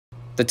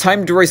The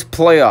timed race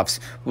playoffs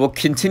will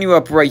continue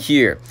up right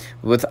here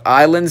with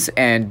Islands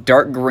and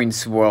Dark Green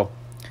Swirl.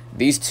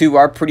 These two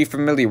are pretty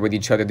familiar with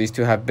each other. These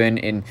two have been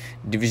in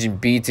Division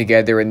B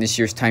together in this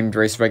year's timed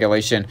race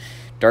regulation.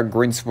 Dark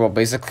Green Swirl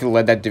basically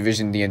led that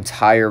division the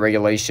entire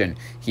regulation.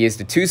 He is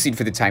the 2 seed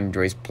for the timed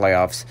race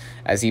playoffs,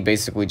 as he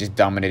basically just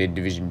dominated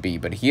Division B.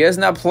 But he has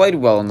not played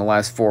well in the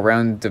last 4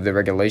 rounds of the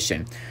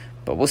regulation.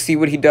 But we'll see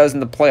what he does in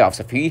the playoffs.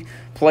 If he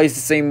plays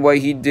the same way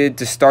he did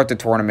to start the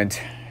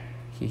tournament,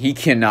 he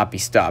cannot be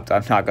stopped.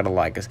 I'm not going to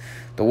lie, because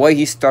the way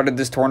he started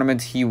this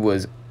tournament, he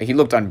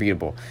looked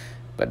unbeatable.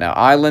 But now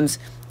Islands,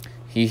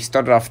 he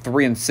started off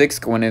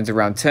 3-6 going into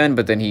round 10,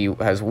 but then he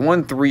has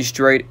won 3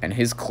 straight, and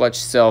his clutch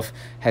self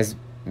has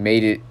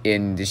made it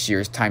in this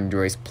year's timed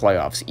race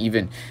playoffs,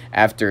 even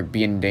after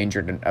being in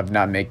danger of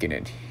not making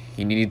it.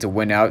 He needed to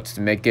win out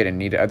to make it and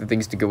needed other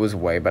things to go his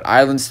way, but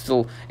Island's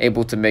still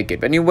able to make it.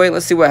 But anyway,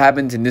 let's see what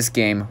happens in this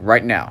game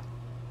right now.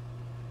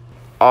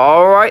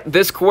 Alright,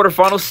 this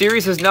quarterfinal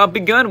series has now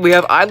begun. We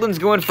have Islands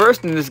going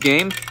first in this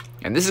game,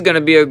 and this is going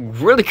to be a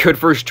really good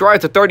first try.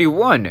 It's a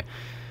 31.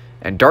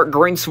 And Dark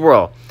Green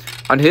Swirl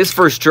on his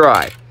first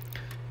try.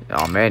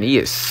 Oh man, he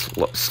is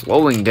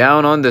slowing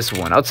down on this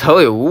one. I'll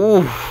tell you,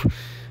 ooh,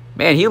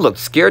 man, he looked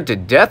scared to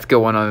death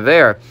going on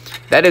there.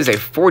 That is a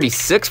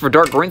 46 for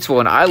Dark Green Swirl,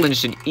 and Islands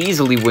should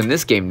easily win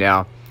this game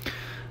now.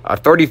 A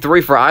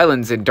 33 for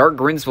Islands, and Dark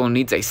Green Swirl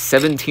needs a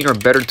 17 or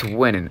better to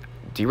win. And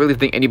do you really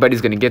think anybody's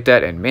going to get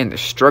that? And man, the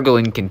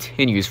struggling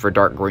continues for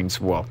Dark Green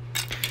Swirl.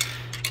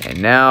 And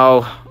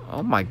now,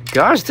 oh my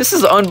gosh, this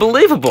is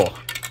unbelievable.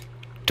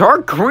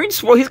 Dark Green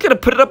Swirl, he's going to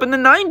put it up in the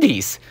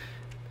 90s.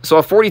 So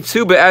a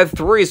 42, but add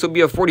 3, so it'll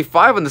be a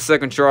 45 on the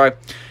second try.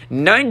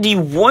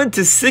 91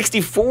 to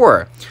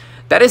 64.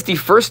 That is the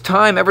first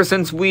time ever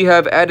since we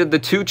have added the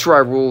 2-try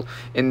rule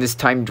in this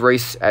timed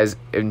race, as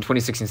in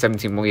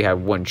 2016-17 when we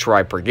had 1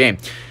 try per game.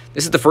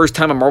 This is the first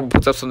time a marble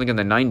puts up something in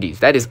the 90s.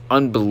 That is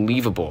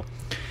unbelievable.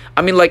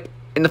 I mean, like,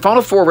 in the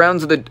final 4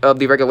 rounds of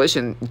the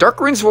regulation, Dark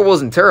Green Swirl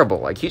wasn't terrible.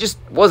 Like, he just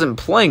wasn't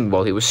playing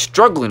well. He was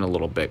struggling a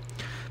little bit.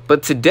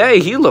 But today,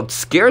 he looked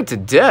scared to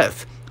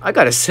death. I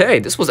gotta say,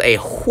 this was a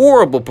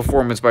horrible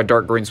performance by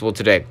Dark Green Swirl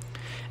today.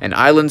 And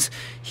Islands,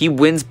 he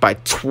wins by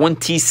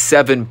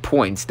 27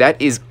 points.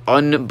 That is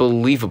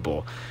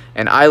unbelievable.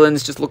 And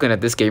Islands, just looking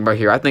at this game right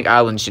here, I think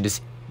Islands should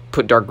just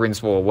put Dark Green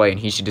Swirl away, and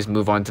he should just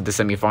move on to the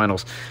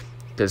semifinals.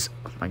 Because,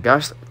 oh my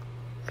gosh,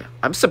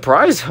 I'm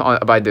surprised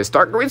by this.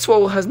 Dark Green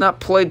Swirl has not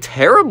played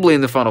terribly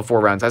in the final 4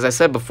 rounds. As I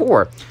said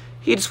before,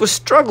 he just was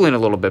struggling a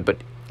little bit, but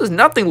it was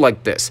nothing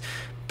like this.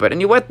 But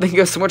anyway, thank you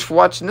guys so much for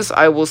watching this.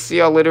 I will see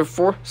y'all later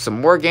for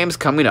some more games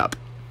coming up.